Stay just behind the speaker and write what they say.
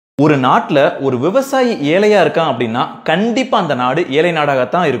ஒரு நாட்டுல ஒரு விவசாயி ஏழையா இருக்கான் அப்படின்னா கண்டிப்பா அந்த நாடு ஏழை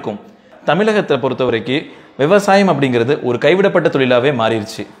நாடாகத்தான் இருக்கும். தமிழகத்தை பொறுத்த வரைக்கும் விவசாயம் அப்படிங்கிறது ஒரு கைவிடப்பட்ட தொழிலாவே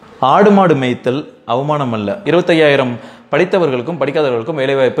மாறிடுச்சு. ஆடு மாடு மேய்த்தல் அவமானம் அல்ல. 25,000 படித்தவர்களுக்கும் படிக்காதவர்களுக்கும்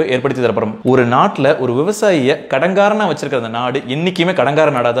வேலைவாய்ப்பு ஏற்படுத்தி தரப்படும். ஒரு நாட்டுல ஒரு விவசாயிய கடங்காரனா வச்சிருக்கிற அந்த நாடு என்னைக்குமே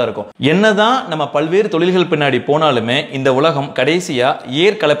கடங்கார நாடா தான் இருக்கும். என்னதான் நம்ம பல்வேறு தொழில்கள் பின்னாடி போனாலுமே இந்த உலகம் கடைசியா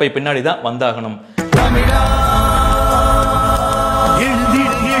ஏற்கலப்பை பின்னாடி தான் வந்தாகணும்.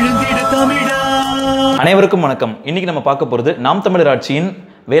 அனைவருக்கும் வணக்கம். இன்னைக்கு நம்ம பார்க்க போறது நாம் தமிழர் ஆட்சியின்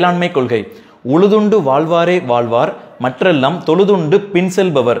வேளாண்மை கொள்கை. உழுதுண்டு வாழ்வாரே வாழ்வார், மற்றெல்லாம் தொழுதுண்டு பின்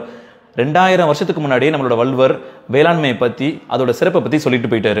செல்பவர். 2000 வருஷத்துக்கு முன்னாடியே நம்மளோட வள்ளுவர் வேளாண்மையை பத்தி அதோட சிறப்பை பத்தி சொல்லிட்டு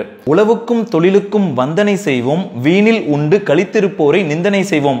போயிட்டாரு. உழவுக்கும் தொழிலுக்கும் வந்தனை செய்வோம், வீணில் உண்டு கழித்திருப்போரை நிந்தனை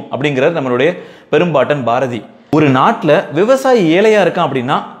செய்வோம் அப்படிங்கிறார் நம்மளுடைய பெரும்பாட்டன் பாரதி. ஒரு நாட்டுல விவசாயி ஏழையா இருக்கான்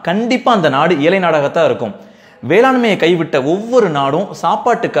அப்படின்னா கண்டிப்பா அந்த நாடு ஏழை நாடாகத்தான் இருக்கும். வேளாண்மையை கைவிட்ட ஒவ்வொரு நாடும்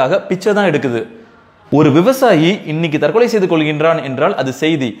சாப்பாட்டுக்காக பிச்சை தான் எடுக்குது. ஒரு விவசாயி இன்னைக்கு தற்கொலை செய்து கொள்கின்றான் என்றால் அது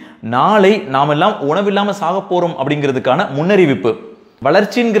செய்தி. நாளை நாமெல்லாம் உணவில்லாம சாக போறோம் அப்படிங்கிறதுக்கான முன்னறிவிப்பு.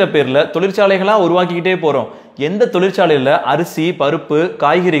 வளர்ச்சிங்கிற பேர்ல தொழிற்சாலைகளா உருவாக்கிக்கிட்டே போறோம். எந்த தொழிற்சாலையில அரிசி, பருப்பு,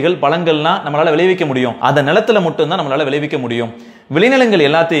 காய்கறிகள், பழங்கள்லாம் நம்மளால விளைவிக்க முடியும்? அந்த நிலத்துல மட்டும்தான் நம்மளால விளைவிக்க முடியும். விளைநிலங்கள்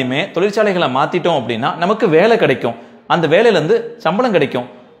எல்லாத்தையுமே தொழிற்சாலைகளை மாத்திட்டோம் அப்படின்னா நமக்கு வேலை கிடைக்கும். அந்த வேலையில இருந்து சம்பளம் கிடைக்கும்.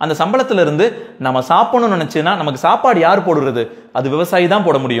 அந்த சம்பளத்துல இருந்து நம்ம சாப்பிடணும்னு நினைச்சுன்னா நமக்கு சாப்பாடு யார் போடுறது? அது விவசாயி தான்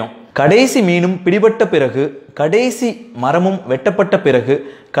போட முடியும். கடைசி மீனும் பிடிபட்ட பிறகு, கடைசி மரமும் வெட்டப்பட்ட பிறகு,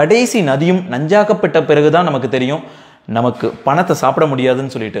 கடைசி நதியும் நஞ்சாக்கப்பட்ட பிறகுதான் நமக்கு தெரியும் நமக்கு பணத்தை சாப்பிட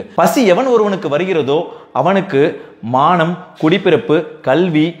முடியாதுன்னு சொல்லிட்டு. பசி எவன் ஒருவனுக்கு வருகிறதோ அவனுக்கு மானம், குடிப்பிறப்பு,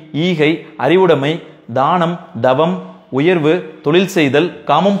 கல்வி, ஈகை, அறிவுடைமை, தானம், தவம், உயர்வு, தொழில் செய்தல்,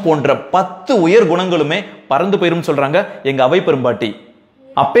 காமம் போன்ற 10 உயர் குணங்களுமே பறந்து போயிரும் சொல்றாங்க எங்க அவை பெரும்பாட்டி.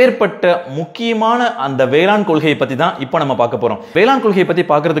 அப்பேற்பட்ட முக்கியமான அந்த வேளாண் கொள்கையை பத்தி தான் இப்போ நம்ம பார்க்க போறோம். வேளாண் கொள்கையை பத்தி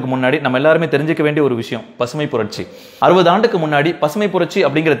பார்க்கறதுக்கு முன்னாடி நம்ம எல்லாருமே தெரிஞ்சுக்க வேண்டிய ஒரு விஷயம் பசுமை புரட்சி. 60 ஆண்டுக்கு முன்னாடி பசுமை புரட்சி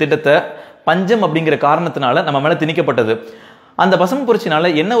அப்படிங்கிற திட்டத்தை பஞ்சம் அப்படிங்கிற காரணத்தினால நம்ம மேல திணிக்கப்பட்டது. அந்த பசுமை புரட்சினால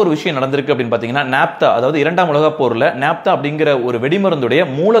என்ன ஒரு விஷயம் நடந்திருக்கு அப்படின்னு பாத்தீங்கன்னா, நாப்தா, அதாவது 2ஆம் உலகப் போர்ல நாப்தா அப்படிங்கிற ஒரு வெடிமருந்துடைய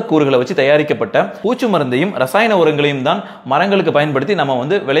மூலக்கூறுகளை வச்சு தயாரிக்கப்பட்ட பூச்சி மருந்தையும் ரசாயன உரங்களையும் தான் மரங்களுக்கு பயன்படுத்தி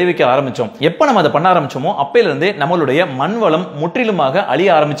நம்ம விளைவிக்க ஆரம்பிச்சோம். எப்ப நம்ம அதை பண்ண ஆரம்பிச்சோமோ அப்பையில இருந்தே நம்மளுடைய மண் வளம் முற்றிலுமாக அழிய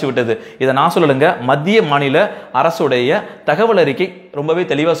ஆரம்பிச்சு விட்டது. இதை நான் சொல்லலுங்க, மத்திய மாநில அரசுடைய தகவல் அறிக்கை ரொம்பவே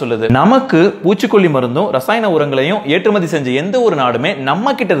தெளிவா சொல்லுது. நமக்கு பூச்சிக்கொல்லி மருந்தும் ரசாயன உரங்களையும் ஏற்றுமதி செஞ்ச எந்த ஒரு நாடுமே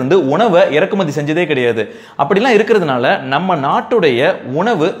நம்ம கிட்ட இருந்து உணவை இறக்குமதி செஞ்சதே கிடையாது. அப்படிலாம் இருக்கிறதுனால நம்ம நாட்டுடைய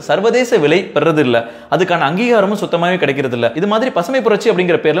உணவு சர்வதேச விலை பெறது இல்ல, அதுக்கான அங்கீகாரமும் சுத்தமாவே கிடைக்கிறது இல்ல. இது மாதிரி பசுமை புரட்சி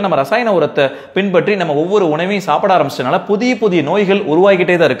அப்படிங்கிற பேர்ல நம்ம ரசாயன உரத்தை பின்பற்றி நம்ம ஒவ்வொரு உணவையும் சாப்பிட ஆரம்பிச்சதுனால புதிய புதிய நோய்கள்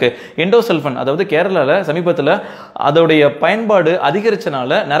உருவாகிட்டே தான் இருக்கு. எண்டோசல்ஃபன், அதாவது கேரளால சமீபத்தில் அதோடைய பயன்பாடு அதிகரிச்சனால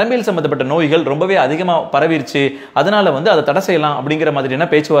நரம்பியல் சம்பந்தப்பட்ட நோய்கள் ரொம்பவே அதிகமா பரவிருச்சு. அதனால அதை தடை செய்யலாம் அப்படிங்கிற மாதிரியான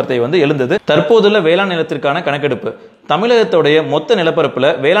பேச்சுவார்த்தை எழுந்தது. தற்போதுள்ள வேளாண் நிலத்திற்கான கணக்கெடுப்பு. தமிழகத்துடைய மொத்த நிலப்பரப்புல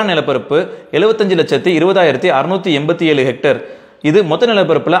வேளாண் நிலப்பரப்பு 75,20,687 ஹெக்டேர். இது மொத்த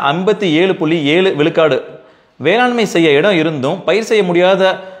நிலப்பரப்புல 57.7 விழுக்காடு. வேளாண்மை செய்ய இடம் இருந்தும் பயிர் செய்ய முடியாத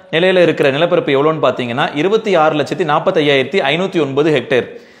நிலையில இருக்கிற நிலப்பரப்பு எவ்வளவுன்னு பாத்தீங்கன்னா 26,45,509 ஹெக்டேர்.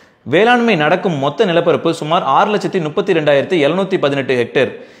 வேளாண்மை நடக்கும் மொத்த நிலப்பரப்பு சுமார் 6,32,718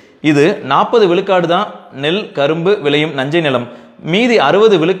 ஹெக்டேர். இது 40 விழுக்காடு தான் நெல், கரும்பு விளையும் நஞ்சை நிலம். மீதி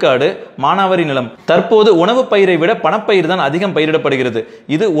 60 விழுக்காடு மானாவாரி நிலம். தற்போது உணவு பயிரை விட பணப்பயிர் தான் அதிகம் பயிரிடப்படுகிறது.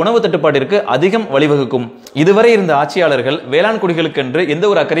 இது உணவு தட்டுப்பாட்டிற்கு அதிகம் வழிவகுக்கும். இதுவரை இருந்த ஆட்சியாளர்கள் வேளாண் குடிகளுக்கென்று எந்த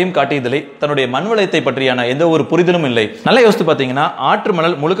ஒரு அக்கறையும் காட்டியதில்லை. தன்னுடைய மண் வளத்தை பற்றியான எந்த ஒரு புரிதலும் இல்லை. நல்லா யோசித்து பார்த்தீங்கன்னா, ஆற்று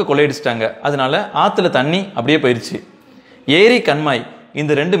மணல் முழுக்க கொள்ளையடிச்சிட்டாங்க. அதனால ஆத்துல தண்ணி அப்படியே போயிருச்சு. ஏரி, கண்மாய்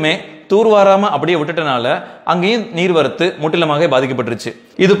இந்த ரெண்டுமே தூர்வாராம அப்படியே விட்டுட்டனால அங்கேயும் நீர்வரத்து முற்றிலுமாக பாதிக்கப்பட்டுருச்சு.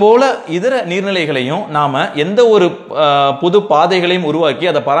 இது போல இதர நீர்நிலைகளையும் நாம எந்த ஒரு புது பாதைகளையும் உருவாக்கி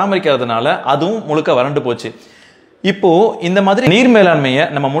அதை பராமரிக்கிறதுனால அதுவும் முழுக்க வறண்டு போச்சு. இப்போ இந்த மாதிரி நீர் மேலாண்மையை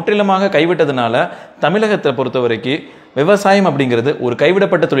நம்ம முற்றிலுமாக கைவிட்டதுனால தமிழகத்தை பொறுத்த வரைக்கும் விவசாயம் அப்படிங்கிறது ஒரு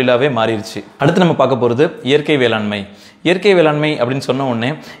கைவிடப்பட்ட தொழிலாவே மாறிடுச்சு. அடுத்து நம்ம பார்க்க போறது இயற்கை வேளாண்மை. இயற்கை வேளாண்மை அப்படின்னு சொன்ன உடனே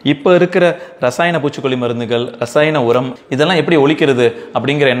இப்போ இருக்கிற ரசாயன பூச்சிக்கொல்லி மருந்துகள், ரசாயன உரம் இதெல்லாம் எப்படி ஒழிக்கிறது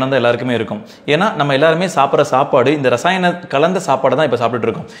அப்படிங்கிற எண்ணம் தான் எல்லாருக்குமே இருக்கும். ஏன்னா நம்ம எல்லாருமே சாப்பிட்ற சாப்பாடு இந்த ரசாயன கலந்த சாப்பாடு தான் இப்போ சாப்பிட்டுட்டு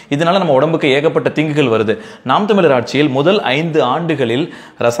இருக்கோம். இதனால நம்ம உடம்புக்கு ஏகப்பட்ட தீங்குகள் வருது. நாம் தமிழர் ஆட்சியில் முதல் 5 ஆண்டுகளில்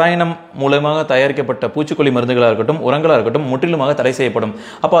ரசாயனம் மூலமாக தயாரிக்கப்பட்ட பூச்சிக்கொல்லி மருந்துகளாக இருக்கட்டும், உரங்களாக இருக்கட்டும் முற்றிலுமாக தடை செய்யப்படும்.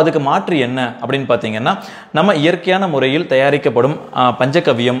 அப்போ அதுக்கு மாற்று என்ன அப்படின்னு பார்த்தீங்கன்னா, நம்ம இயற்கையான முறையில் தயாரிக்கப்படும்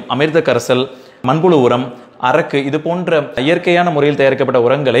பஞ்சகவ்யம், அமிர்த கரைசல், மண்புழு உரம், அரக்கு இது போன்ற இயற்கையான முறையில் தயாரிக்கப்பட்ட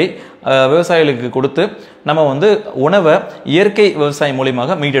உரங்களை விவசாயிகளுக்கு கொடுத்து நம்ம வந்து உணவை இயற்கை விவசாயம்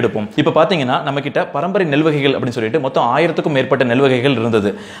மூலியமாக மீட்டெடுப்போம். இப்போ பார்த்தீங்கன்னா நம்ம கிட்ட பரம்பரை நெல் வகைகள் அப்படின்னு சொல்லிட்டு மொத்தம் 1000க்கும் மேற்பட்ட நெல் வகைகள்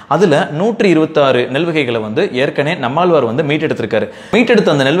இருந்தது. அதுல 126 நெல் வகைகளை வந்து ஏற்கனவே நம்மாழ்வார் வந்து மீட்டெடுத்திருக்காரு.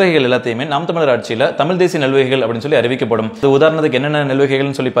 மீட்டெடுத்த அந்த நெல் வகைகள் எல்லாத்தையுமே நாம் தமிழர் ஆட்சியில தமிழ் தேசிய நெல் வகைகள் அப்படின்னு சொல்லி அறிவிக்கப்படும். உதாரணத்துக்கு என்னென்ன நெல்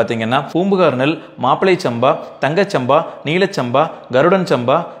வகைகள்னு சொல்லி பார்த்தீங்கன்னா பூம்புகார் நெல், மாப்பிளை சம்பா, தங்கச்சம்பா, நீலச்சம்பா, கருடன்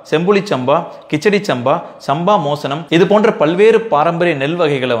சம்பா, செம்புளி சம்பா, கிச்சடி சம்பா, சம்பா மோசனம் இது போன்ற பல்வேறு பாரம்பரிய நெல்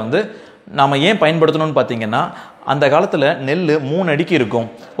வகைகளை வந்து நாம ஏன் பயன்படுத்தணும்னு பார்த்தீங்கன்னா அந்த காலத்துல நெல் 3 அடிக்கு இருக்கும்.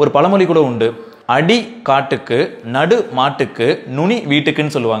 ஒரு பழமொழி கூட உண்டு, அடி காட்டுக்கு நடு மாட்டுக்கு நுனி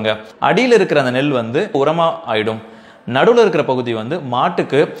வீட்டுக்குன்னு சொல்லுவாங்க. அடியில் இருக்கிற அந்த நெல் வந்து உரமா ஆயிடும், நடுவில் இருக்கிற பகுதி வந்து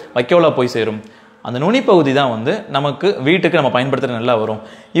மாட்டுக்கு வைக்கோலா போய் சேரும். அந்த நுனி பகுதி தான் வந்து நமக்கு வீட்டுக்கு நம்ம பயன்படுத்துகிற நெல்லா வரும்.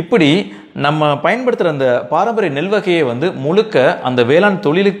 இப்படி நம்ம பயன்படுத்துகிற அந்த பாரம்பரிய நெல் வகையை வந்து முழுக்க அந்த வேளாண்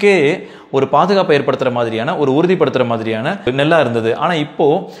தொழிலுக்கே ஒரு பாதுகாப்பை ஏற்படுத்துகிற மாதிரியான ஒரு உறுதிப்படுத்துகிற மாதிரியான நெல்லாக இருந்தது. ஆனால் இப்போ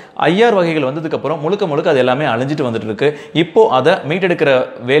ஐஆர் வகைகள் வந்ததுக்கப்புறம் முழுக்க முழுக்க அது எல்லாமே அழிஞ்சிட்டு வந்துட்டு இருக்கு. இப்போ அதை மீட்டெடுக்கிற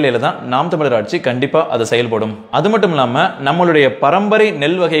வேலையில தான் நாம் தமிழர் ஆட்சி கண்டிப்பாக அதை செயல்படும். அது மட்டும் இல்லாமல் நம்மளுடைய பரம்பரை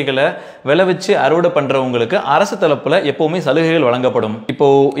நெல் வகைகளை விளைவிச்சு அறுவடை பண்ணுறவங்களுக்கு அரசு தரப்புல எப்பவுமே சலுகைகள் வழங்கப்படும். இப்போ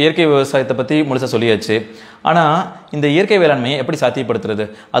இயற்கை விவசாயத்தை பற்றி முழுசா சொல்லியாச்சு. ஆனால் இந்த இயற்கை வேளாண்மையை எப்படி சாத்தியப்படுத்துறது,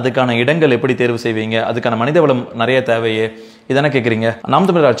 அதுக்கான இடங்கள் எப்படி தேர்வு செய்வீங்க, அதுக்கான மனித வளம் நிறைய தேவையே, இதானே கேட்குறீங்க. நாம்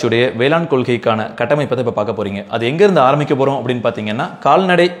தமிழர் ஆட்சியுடைய வேளாண் கொள்கைக்கான கட்டமைப்பை இப்போ பார்க்க போறீங்க. அது எங்கேருந்து ஆரம்பிக்க போறோம் அப்படின்னு பார்த்தீங்கன்னா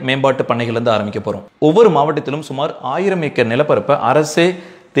கால்நடை மேம்பாட்டு பண்ணைகள்லேருந்து ஆரம்பிக்க போறோம். ஒவ்வொரு மாவட்டத்திலும் சுமார் 1000 ஏக்கர் நிலப்பரப்பை அரசே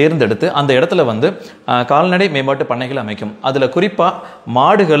தேர்ந்தெடுத்து அந்த இடத்துல வந்து கால்நடை மேம்பாட்டு பண்ணைகள் அமைக்கும். அதில் குறிப்பாக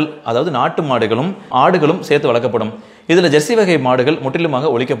மாடுகள், அதாவது நாட்டு மாடுகளும் ஆடுகளும் சேர்த்து வளர்க்கப்படும். இதில் ஜெர்சி வகை மாடுகள் முற்றிலுமாக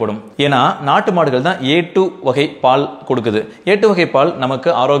ஒழிக்கப்படும். ஏன்னா நாட்டு மாடுகள் தான் A2 வகை பால் கொடுக்குது. A2 வகை பால் நமக்கு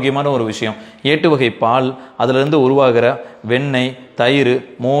ஆரோக்கியமான ஒரு விஷயம். A2 வகை பால், அதிலிருந்து உருவாகிற வெண்ணெய், தயிர்,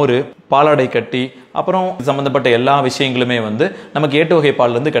 மோர், பாலாடை கட்டி, அப்புறம் சம்பந்தப்பட்ட எல்லா விஷயங்களுமே வந்து நமக்கு A2 வகை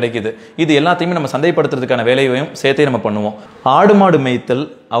பால்ல இருந்து கிடைக்குது. இது எல்லாத்தையுமே நம்ம சந்தைப்படுத்துறதுக்கான வேலையையும் சேர்த்தே நம்ம பண்ணுவோம். ஆடு மாடு மேய்த்தல்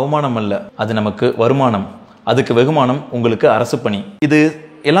அவமானம் அல்ல, அது நமக்கு வருமானம். அதுக்கு வெகுமானம் உங்களுக்கு அரசு பணி. இது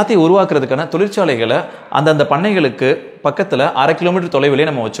எல்லாத்தையும் உருவாக்குறதுக்கான தொழிற்சாலைகளை அந்தந்த பண்ணைகளுக்கு பக்கத்தில் 1/2 கிலோமீட்டர் தொலைவிலே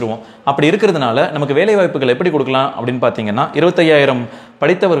நம்ம வச்சுருவோம். அப்படி இருக்கிறதுனால நமக்கு வேலை வாய்ப்புகள் எப்படி கொடுக்கலாம் அப்படின்னு பார்த்தீங்கன்னா 25,000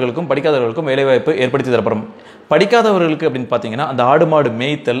 படித்தவர்களுக்கும் படிக்காதவர்களுக்கும் வேலைவாய்ப்பு ஏற்படுத்தி தரப்படும். படிக்காதவர்களுக்கு அப்படின்னு பார்த்தீங்கன்னா அந்த ஆடு மாடு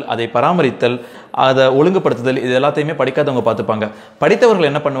மேய்த்தல், அதை பராமரித்தல், அதை ஒழுங்குபடுத்துதல், இது எல்லாத்தையுமே படிக்காதவங்க பார்த்துப்பாங்க. படித்தவர்கள்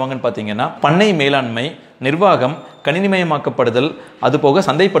என்ன பண்ணுவாங்கன்னு பார்த்தீங்கன்னா பண்ணை மேலாண்மை, நிர்வாகம், கணினிமயமாக்கப்படுதல், அது போக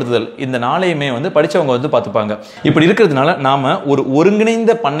சந்தைப்படுத்துதல், இந்த நாளையுமே வந்து படித்தவங்க வந்து பார்த்துப்பாங்க. இப்படி இருக்கிறதுனால நாம ஒரு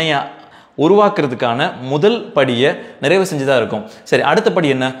ஒருங்கிணைந்த பண்ணையை உருவாக்குறதுக்கான முதல் படியை நிறைவு செஞ்சுதான் இருக்கும். சரி, அடுத்த படி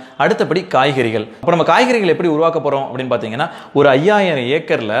என்ன? அடுத்த படி காய்கறிகள். அப்போ நம்ம காய்கறிகள் எப்படி உருவாக்க போறோம் அப்படின்னு பார்த்தீங்கன்னா ஒரு 5000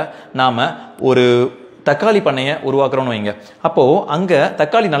 ஏக்கர்ல நாம ஒரு தக்காளி பண்ணையை உருவாக்குறோம்னு வைங்க. அப்போது அங்கே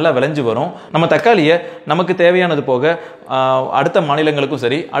தக்காளி நல்லா விளைஞ்சு வரும். நம்ம தக்காளியை நமக்கு தேவையானது போக அடுத்த மாநிலங்களுக்கும்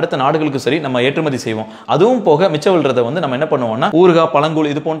சரி அடுத்த நாடுகளுக்கும் சரி நம்ம ஏற்றுமதி செய்வோம். அதுவும் போக மிச்சம் விழுறதை வந்து நம்ம என்ன பண்ணுவோம்னா ஊறுகாய்,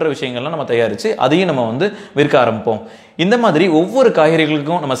 பழங்கூழ் இது போன்ற விஷயங்கள்லாம் நம்ம தயாரித்து அதையும் நம்ம வந்து விற்க ஆரம்பிப்போம். இந்த மாதிரி ஒவ்வொரு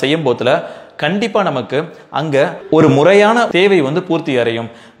காய்கறிகளுக்கும் நம்ம செய்யும் போதுல கண்டிப்பாக நமக்கு அங்கே ஒரு முறையான தேவை வந்து பூர்த்தி அடையும்.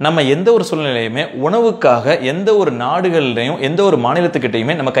 நம்ம எந்த ஒரு சூழ்நிலையுமே உணவுக்காக எந்த ஒரு நாடுகள்லையும் எந்த ஒரு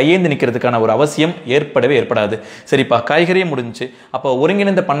மாநிலத்துக்கிட்டையுமே நம்ம கையேந்து நிற்கிறதுக்கான ஒரு அவசியம் ஏற்படவே ஏற்படாது. சரிப்பா, காய்கறியும் முடிஞ்சு. அப்போ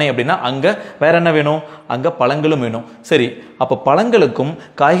ஒருங்கிணைந்த பண்ணை அப்படின்னா அங்கே வேற என்ன வேணும்? அங்கே பழங்களும் வேணும். சரி, அப்போ பழங்களுக்கும்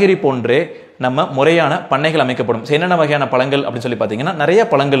காய்கறி போன்றே நம்ம முறையான பண்ணைகள் அமைக்கப்படும். என்னென்ன வகையான பழங்கள் அப்படின்னு சொல்லி பார்த்தீங்கன்னா நிறைய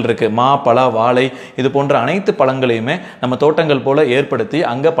பழங்கள் இருக்கு. மா, பலா, வாழை இது போன்ற அனைத்து பழங்களையுமே நம்ம தோட்டங்கள் போல ஏற்படுத்தி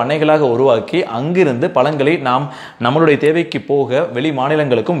அங்கே பண்ணைகளாக உருவாக்கி அங்கிருந்து பழங்களை நாம் நம்மளுடைய தேவைக்கு போக வெளி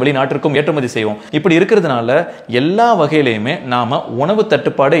மாநிலங்களுக்கும் வெளிநாட்டிற்கும் ஏற்றுமதி செய்வோம். இப்படி இருக்கிறதுனால எல்லா வகையிலையுமே நாம உணவு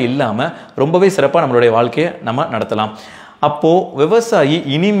தட்டுப்பாடு இல்லாம ரொம்பவே சிறப்பாக நம்மளுடைய வாழ்க்கையை நம்ம நடத்தலாம். அப்போ விவசாயி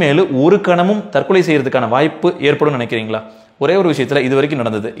இனிமேல் ஒரு கணமும் தற்கொலை செய்யறதுக்கான வாய்ப்பு ஏற்படும் நினைக்கிறீங்களா? ஒரே ஒரு விஷயத்தில் இது வரைக்கும்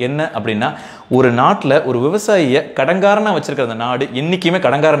நடந்தது என்ன அப்படின்னா ஒரு நாட்டில் ஒரு விவசாயியை கடன்காரனாக வச்சிருக்கிற அந்த நாடு என்னைக்குமே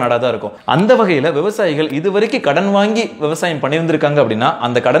கடன்கார நாடாக தான் இருக்கும். அந்த வகையில் விவசாயிகள் இது வரைக்கும் கடன் வாங்கி விவசாயம் பண்ணியிருந்திருக்காங்க அப்படின்னா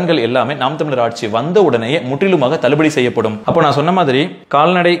அந்த கடன்கள் எல்லாமே நாம் தமிழர் ஆட்சி வந்த உடனேயே முற்றிலுமாக தள்ளுபடி செய்யப்படும். அப்போ நான் சொன்ன மாதிரி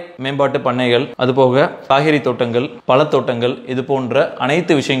கால்நடை மேம்பாட்டு பண்ணைகள், அதுபோக காய்கறி தோட்டங்கள், பழத்தோட்டங்கள் இது போன்ற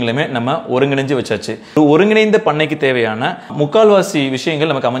அனைத்து விஷயங்களுமே நம்ம ஒருங்கிணைஞ்சு வச்சாச்சு. ஒருங்கிணைந்த பண்ணைக்கு தேவையான முக்கால்வாசி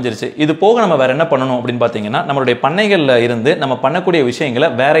விஷயங்கள் நமக்கு அமைஞ்சிருச்சு. இது போக நம்ம வேற என்ன பண்ணணும் அப்படின்னு பார்த்தீங்கன்னா நம்மளுடைய பண்ணைகள்ல இருந்து நம்ம பண்ணக்கூடிய விஷயங்களை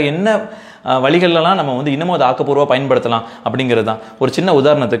வேற என்ன வழிகளெல்லாம் நம்ம வந்து இன்னமும் அதை ஆக்கப்பூர்வமாக பயன்படுத்தலாம் அப்படிங்கிறது தான். ஒரு சின்ன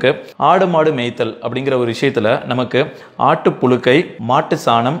உதாரணத்துக்கு ஆடு மாடு மேய்த்தல் அப்படிங்கிற ஒரு விஷயத்தில் நமக்கு ஆட்டு புழுக்கை, மாட்டு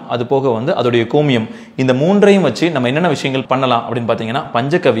சாணம், அது போக வந்து அதோடைய கோமியம், இந்த மூன்றையும் வச்சு நம்ம என்னென்ன விஷயங்கள் பண்ணலாம் அப்படின்னு பார்த்தீங்கன்னா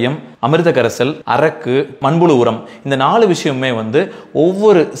பஞ்சகவியம், அமிர்த கரைசல், அரக்கு, மண்புழு உரம், இந்த 4 விஷயமுமே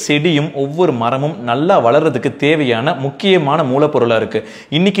ஒவ்வொரு செடியும் ஒவ்வொரு மரமும் நல்லா வளர்றதுக்கு தேவையான முக்கியமான மூலப்பொருளா இருக்கு.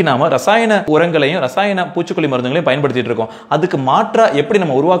 இன்னைக்கு நாம ரசாயன உரங்களையும் ரசாயன பூச்சிக்கொல்லி மருந்துகளையும் பயன்படுத்திட்டு இருக்கோம். அதுக்கு மாற்றா எப்படி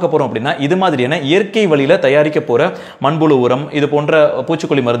நம்ம உருவாக்க போறோம் அப்படின்னா இது மாதிரியான இயற்கை வழியில தயாரிக்க போற மண்புழு உரம், இது போன்ற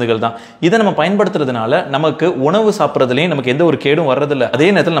பூச்சிக்கொல்லி மருந்துகள் தான். இதை நம்ம பயன்படுத்துறதுனால நமக்கு உணவு சாப்பிட்றதுலயும் நமக்கு எந்த ஒரு கேடும் வர்றதில்லை. அதே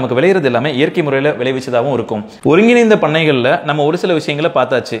நேரத்தில் நமக்கு விளையிறது எல்லாமே இயற்கை முறையில் விளைவிச்சதாகவும் இருக்கும். ஒருங்கிணைந்த பண்ணைகள்ல நம்ம ஒரு சில விஷயங்களை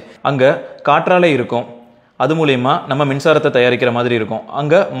பார்த்தாச்சு. அங்க காற்றாலை இருக்கும், அது மூலமா நம்ம மின்சாரத்தை தயாரிக்கிற மாதிரி இருக்கும்.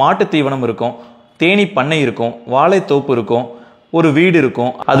 அங்க மாட்டு தீவனம் இருக்கும், தேனீ பண்ணை இருக்கும், வாழைத்தோப்பு இருக்கும், ஒரு வீடு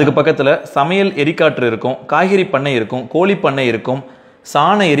இருக்கும், அதுக்கு பக்கத்துல சமையல் எரிக்காற்று இருக்கும், காய்கறி பண்ணை இருக்கும், கோழி பண்ணை இருக்கும்,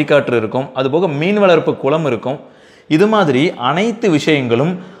 சாண எரிக்காற்று இருக்கும், அதுபோக மீன் வளர்ப்பு குளம் இருக்கும். இது மாதிரி அனைத்து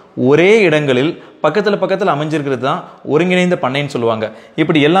விஷயங்களும் ஒரே இடங்களில் பக்கத்தில் அமைஞ்சிருக்கிறது தான் ஒருங்கிணைந்த பண்ணைன்னு சொல்லுவாங்க.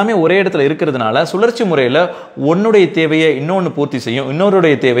 இப்படி எல்லாமே ஒரே இடத்துல இருக்கிறதுனால சுழற்சி முறையில் ஒன்னுடைய தேவையை இன்னொன்று பூர்த்தி செய்யும்,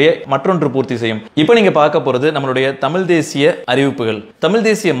 இன்னொருடைய தேவையை மற்றொன்று பூர்த்தி செய்யும். இப்போ நீங்க பார்க்க போறது நம்மளுடைய தமிழ் தேசிய அறிவிப்புகள். தமிழ்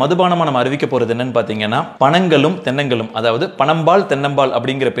தேசிய மதுபானமா நம்ம அறிவிக்க போறது என்னன்னு பாத்தீங்கன்னா பனங்களும் தென்னங்களும், அதாவது பனம்பால் தென்னம்பால்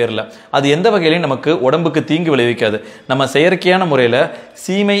அப்படிங்கிற பேர்ல. அது எந்த வகையிலையும் நமக்கு உடம்புக்கு தீங்கு விளைவிக்காது. நம்ம செயற்கையான முறையில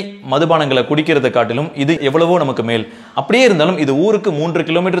சீமை மதுபானங்களை குடிக்கிறதை காட்டிலும் இது எவ்வளவோ நமக்கு மேல். அப்படியே இருந்தாலும் இது ஊருக்கு 3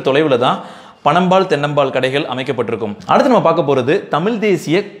 கிலோமீட்டர் தொலைவில் தான் பனம்பால் தென்னம்பால் கடைகள் அமைக்கப்பட்டிருக்கும். அடுத்து நம்ம பார்க்க போறது தமிழ்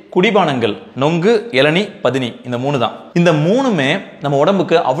தேசிய குடிபானங்கள். நொங்கு, இளநீ, பதினி, இந்த 3 தான். இந்த 3மே நம்ம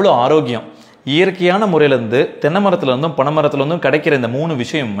உடம்புக்கு அவ்வளோ ஆரோக்கியம். இயற்கையான முறையிலிருந்து தென்னை மரத்துல இருந்தும் பனை மரத்துல இருந்தும் கிடைக்கிற இந்த 3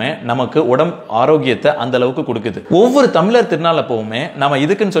 விஷயமுமே நமக்கு உடம்பு ஆரோக்கியத்தை அந்த அளவுக்கு கொடுக்குது. ஒவ்வொரு தமிழர் திருநாள் அப்பவுமே நம்ம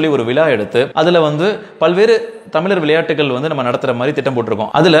இதுக்குன்னு சொல்லி ஒரு விழா எடுத்து அதுல பல்வேறு தமிழர் விளையாட்டுகள் நம்ம நடத்துற மாதிரி திட்டம் போட்டிருக்கோம்.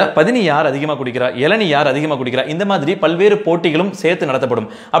 அதுல பதினி யார் அதிகமா குடிக்கிறா, இளநீ யார் அதிகமா குடிக்கிறா, இந்த மாதிரி பல்வேறு போட்டிகளும் சேர்த்து நடத்தப்படும்.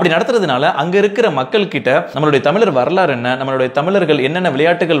 அப்படி நடத்துறதுனால அங்க இருக்கிற மக்கள் கிட்ட நம்மளுடைய தமிழர் வரலாறு என்ன, நம்மளுடைய தமிழர்கள் என்னென்ன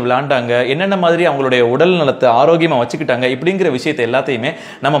விளையாட்டுகள் விளையாண்டாங்க, என்னென்ன மாதிரி அவங்களுடைய உடல் நலத்தை ஆரோக்கியமா வச்சுக்கிட்டாங்க, இப்படிங்கிற விஷயத்தை எல்லாத்தையுமே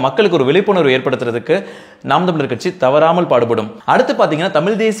நம்ம மக்களுக்கு ஒரு விழிப்புணர்வு ஏற்படுத்துறதுக்கு நாம் தமிழர் கட்சி தவறாமல் பாடுபடும். அடுத்து பாத்தீங்கன்னா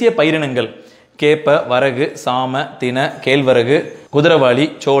தமிழ் தேசிய பயிரினங்கள். கேப்ப, வரகு, சாம, தின, கேழ்வரகு, குதிரவாளி,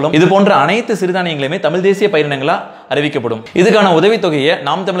 சோளம், இது போன்ற அனைத்து சிறுதானியங்களுமே தமிழ் தேசிய பயிரினங்களா அறிவிக்கப்படும். இதுக்கான உதவித்தொகையை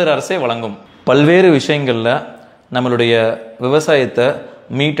நாம் தமிழர் அரசே வழங்கும். பல்வேறு விஷயங்கள்ல நம்மளுடைய விவசாயத்தை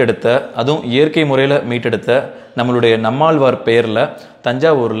மீட்டெடுத்த, அதுவும் இயற்கை முறையில் மீட்டெடுத்த நம்மளுடைய நம்மாழ்வார் பெயர்ல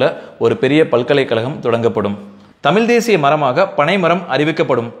தஞ்சாவூர்ல ஒரு பெரிய பல்கலைக்கழகம் தொடங்கப்படும். தமிழ் தேசிய மரமாக பனைமரம்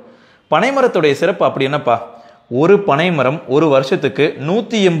அறிவிக்கப்படும். பனைமரத்துடைய சிறப்பு அப்படி என்னப்பா, ஒரு பனைமரம் ஒரு வருஷத்துக்கு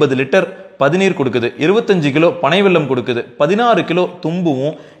 180 லிட்டர் பதிநீர் கொடுக்குது, 25 கிலோ பனை வெல்லம் கொடுக்குது, 16 kilo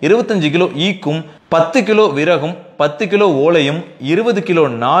தும்புவும், 25 kilo ஈக்கும், 10 kilo விறகும், 10 kilo ஓலையும், 20 kilo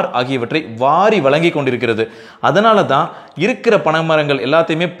நார் ஆகியவற்றை வாரி வழங்கி கொண்டிருக்கிறது. அதனால தான் இருக்கிற பனைமரங்கள்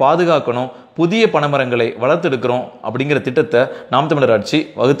எல்லாத்தையுமே பாதுகாக்கணும், புதிய பனைமரங்களை வளர்த்தெடுக்கிறோம் அப்படிங்கிற திட்டத்தை நாம் தமிழர் ஆட்சி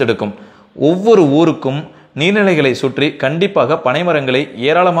வகுத்தெடுக்கும். ஒவ்வொரு ஊருக்கும் நீர்நிலைகளை சுற்றி கண்டிப்பாக பனைமரங்களை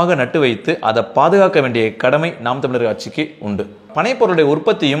ஏராளமாக நட்டு வைத்து அதை பாதுகாக்க வேண்டிய கடமை நாம் தமிழர் ஆட்சிக்கு உண்டு. பனைப்பொருளுடைய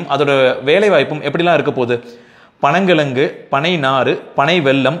உற்பத்தியும் அதோட வேலை வாய்ப்பும் எப்படிலாம் இருக்க போகுது? பனங்கிழங்கு, பனை நாறு, பனை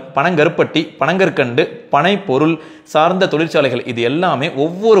வெல்லம், பனங்கருப்பட்டி, பனங்கற்கண்டு, பனை பொருள் சார்ந்த தொழிற்சாலைகள், இது எல்லாமே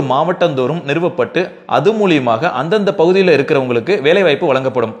ஒவ்வொரு மாவட்டந்தோறும் நிறுவப்பட்டு அது மூலியமாக அந்தந்த பகுதியில் இருக்கிறவங்களுக்கு வேலை வாய்ப்பு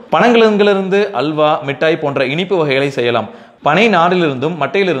வழங்கப்படும். பனங்கிழங்கிலிருந்து அல்வா, மிட்டாய் போன்ற இனிப்பு வகைகளை செய்யலாம். பனை நாரிலிருந்தும்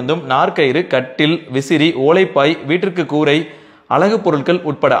மட்டையிலிருந்தும் நார்கயிறு, கட்டில், விசிறி, ஓலைப்பாய், வீட்டிற்கு கூரை, அழகு பொருட்கள்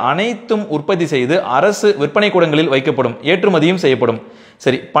உட்பட அனைத்தும் உற்பத்தி செய்து அரசு விற்பனை கூடங்களில் வைக்கப்படும், ஏற்றுமதியும் செய்யப்படும்.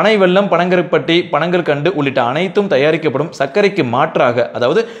 சரி, பனை வெல்லம், பனங்கருப்பட்டி, பனங்கற்கண்டு உள்ளிட்ட அனைத்தும் தயாரிக்கப்படும். சர்க்கரைக்கு மாற்றாக,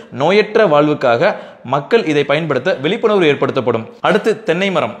 அதாவது நோயற்ற வாழ்வுக்காக மக்கள் இதை பயன்படுத்த விழிப்புணர்வு ஏற்படுத்தப்படும். அடுத்து தென்னை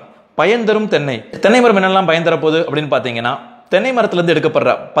மரம். பயன் தரும் தென்னை. தென்னை மரம் என்னெல்லாம் பயன் தரப்போகுது அப்படின்னு பார்த்தீங்கன்னா, தென்னை மரத்திலிருந்து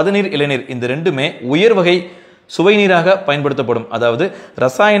எடுக்கப்படுற பதநீர், இளநீர், இந்த ரெண்டுமே உயர் வகை சுவை நீராக பயன்படுத்தப்படும். அதாவது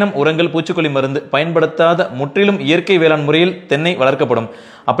ரசாயனம், உரங்கள், பூச்சிக்கொல்லி மருந்து பயன்படுத்தாத முற்றிலும் இயற்கை வேளாண் முறையில் தென்னை வளர்க்கப்படும்.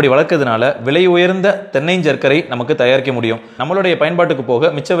 அப்படி வளர்க்கறதுனால விலை உயர்ந்த தென்னை சர்க்கரை நமக்கு தயாரிக்க முடியும். நம்மளுடைய பயன்பாட்டுக்கு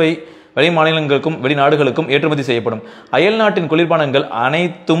போக மிச்சவை வெளி மாநிலங்களுக்கும் வெளிநாடுகளுக்கும் ஏற்றுமதி செய்யப்படும். அயல் நாட்டின் குளிர்பானங்கள்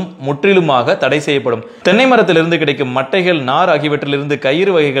அனைத்தும் முற்றிலுமாக தடை செய்யப்படும். தென்னை மரத்திலிருந்து கிடைக்கும் மட்டைகள், நார் ஆகியவற்றிலிருந்து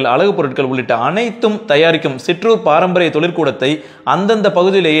கயிறு வகைகள், அழகு பொருட்கள் உள்ளிட்ட அனைத்தும் தயாரிக்கும் சிற்றூர் பாரம்பரிய தொழிற்கூடத்தை அந்தந்த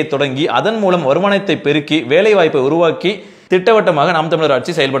பகுதியிலேயே தொடங்கி அதன் மூலம் வருமானத்தை பெருக்கி வேலை வாய்ப்பை உருவாக்கி திட்டவட்டமாக நாம் தமிழர்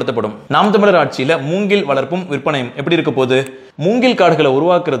ஆட்சி செயல்படுத்தப்படும். நாம் தமிழர் ஆட்சியில மூங்கில் வளர்ப்பும் விற்பனையும் எப்படி இருக்க போது? மூங்கில் காடுகளை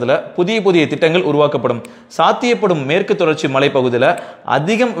உருவாக்குறதுல புதிய புதிய திட்டங்கள் உருவாக்கப்படும். சாத்தியப்படும் மேற்கு தொடர்ச்சி மலைப்பகுதியில்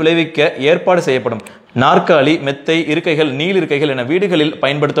அதிகம் விளைவிக்க ஏற்பாடு செய்யப்படும். நாற்காலி, மெத்தை, இருக்கைகள், நீள் இருக்கைகள் என வீடுகளில்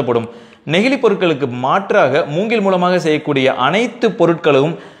பயன்படுத்தப்படும். நெகிழி பொருட்களுக்கு மாற்றாக மூங்கில் மூலமாக செய்யக்கூடிய அனைத்து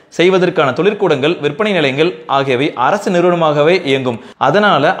பொருட்களும் செய்வதற்கான தொழிற்கூடங்கள், விற்பனை நிலையங்கள் ஆகியவை அரசு நிறுவனமாகவே இயங்கும்.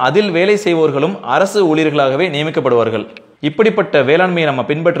 அதனால அதில் வேலை செய்வோர்களும் அரசு ஊழியர்களாகவே நியமிக்கப்படுவார்கள். இப்படிப்பட்ட வேளாண்மையை நம்ம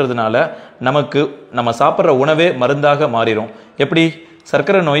பின்பற்றுறதுனால நமக்கு நம்ம சாப்பிட்ற உணவே மருந்தாக மாறிடும். எப்படி?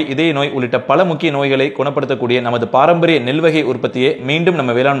 சர்க்கரை நோய், இதய நோய் உள்ளிட்ட பல முக்கிய நோய்களை குணப்படுத்தக்கூடிய நமது பாரம்பரிய நெல் வகை உற்பத்தியை மீண்டும்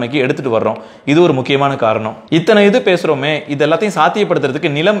நம்ம வேளாண்மைக்கு எடுத்துட்டு வர்றோம். இது ஒரு முக்கியமான காரணம். இத்தனை இது பேசுறோமே, இது எல்லாத்தையும்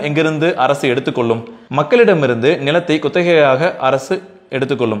சாத்தியப்படுத்துறதுக்கு நிலம் எங்கிருந்து அரசு எடுத்துக்கொள்ளும்? மக்களிடமிருந்து நிலத்தை குத்தகையாக அரசு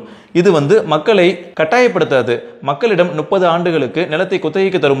எடுத்துக்கொள்ளும். இது மக்களை கட்டாயப்படுத்தாது. மக்களிடம் 30 ஆண்டுகளுக்கு நிலத்தை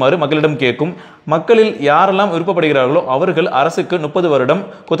குத்தகைக்கு தருமாறு மக்களிடம் கேட்கும். மக்களில் யாரெல்லாம் விருப்பப்படுகிறார்களோ அவர்கள் அரசுக்கு 30 வருடம்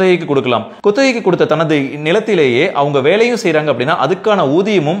குத்தகைக்கு கொடுக்கலாம். குத்தகைக்கு கொடுத்த தனது நிலத்திலேயே அவங்க வேலையும் செய்யறாங்க அப்படின்னா அதுக்கான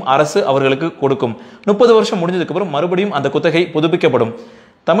ஊதியமும் அரசு அவர்களுக்கு கொடுக்கும். 30 வருஷம் முடிஞ்சதுக்கு அப்புறம் மறுபடியும் அந்த குத்தகை புதுப்பிக்கப்படும்.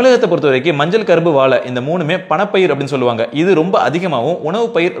 தமிழகத்தை பொறுத்த வரைக்கும் மஞ்சள், கரும்பு, வாழை இந்த மூணுமே பணப்பயிர் அப்படின்னு சொல்லுவாங்க. இது ரொம்ப அதிகமாகவும் உணவு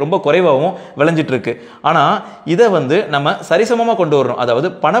பயிர் ரொம்ப குறைவாகவும் விளைஞ்சிட்டு இருக்கு. ஆனா இதை நம்ம சரிசமமா கொண்டு வரணும். அதாவது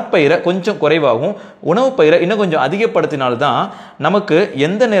பணப்பயிரை கொஞ்சம் குறைவாகவும் உணவு பயிரை இன்னும் கொஞ்சம் அதிகப்படுத்தினால்தான் நமக்கு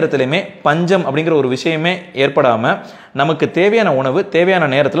எந்த நேரத்திலுமே பஞ்சம் அப்படிங்கிற ஒரு விஷயமே ஏற்படாம நமக்கு தேவையான உணவு தேவையான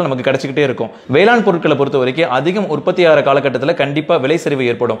நேரத்தில் நமக்கு கிடைச்சிக்கிட்டே இருக்கும். வேளாண் பொருட்களை பொறுத்த வரைக்கும் அதிகம் உற்பத்தி ஆகிற காலகட்டத்தில் கண்டிப்பா விலை சரிவு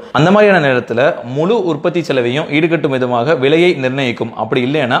ஏற்படும். அந்த மாதிரியான நேரத்தில் முழு உற்பத்தி செலவையும் ஈடுகட்டும் விதமாக விலையை நிர்ணயிக்கும். அப்படி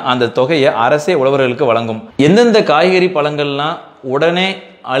இல்லைன்னா அந்த தொகையை அரசே உழவர்களுக்கு வழங்கும். எந்தெந்த காய்கறி பழங்கள்லாம் உடனே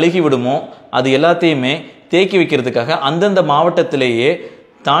அழுகி விடுமோ அது எல்லாத்தையுமே தேக்கி வைக்கிறதுக்காக அந்தந்த மாவட்டத்திலேயே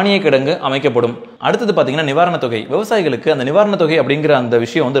தானிய கிடங்கு அமைக்கப்படும். அடுத்தது பார்த்தீங்கன்னா நிவாரண தொகை. விவசாயிகளுக்கு அந்த நிவாரண தொகை அப்படிங்கிற அந்த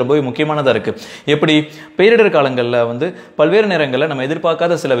விஷயம் ரொம்பவே முக்கியமானதாக இருக்கு. எப்படி பேரிடர் காலங்களில் பல்வேறு நேரங்களில் நம்ம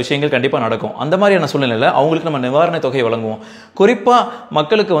எதிர்பார்க்காத சில விஷயங்கள் கண்டிப்பாக நடக்கும். அந்த மாதிரியான சூழ்நிலையில் அவங்களுக்கு நம்ம நிவாரண தொகை வழங்குவோம். குறிப்பாக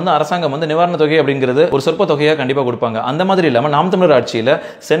மக்களுக்கு அரசாங்கம் நிவாரண தொகை அப்படிங்கிறது ஒரு சொற்ப தொகையாக கண்டிப்பாக கொடுப்பாங்க. அந்த மாதிரி இல்லாமல் நாம் தமிழர் ஆட்சியில்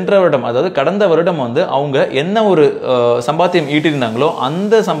சென்ற வருடம், அதாவது கடந்த வருடம் அவங்க என்ன ஒரு சம்பாத்தியம் ஈட்டிருந்தாங்களோ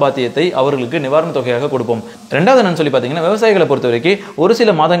அந்த சம்பாத்தியத்தை அவர்களுக்கு நிவாரண தொகையாக கொடுப்போம். ரெண்டாவது என்னன்னு சொல்லி பார்த்தீங்கன்னா விவசாயிகளை பொறுத்த வரைக்கும் ஒரு சில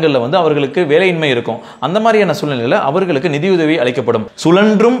மாதங்களில் அவர்களுக்கு வேலையின்மை இருக்கும். அந்த மாதிரியான சூழ்நிலையில் அவர்களுக்கு நிதியுதவி அளிக்கப்படும்.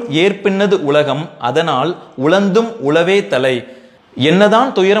 சுழன்றும் ஏற்பின்னது உலகம், அதனால் உழந்தும் உழவே தலை.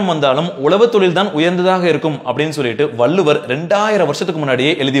 என்னதான் துயரம் வந்தாலும் உழவு தொழில் தான் உயர்ந்ததாக இருக்கும் அப்படின்னு சொல்லிட்டு வள்ளுவர் 2000 வருஷத்துக்கு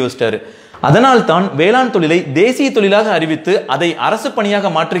முன்னாடியே எழுதி வச்சிட்டாரு. அதனால் தான் வேளாண் தொழிலை தேசிய தொழிலாக அறிவித்து அதை அரசு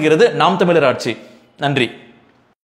பணியாக மாற்றுகிறது நாம் தமிழர் ஆட்சி. நன்றி.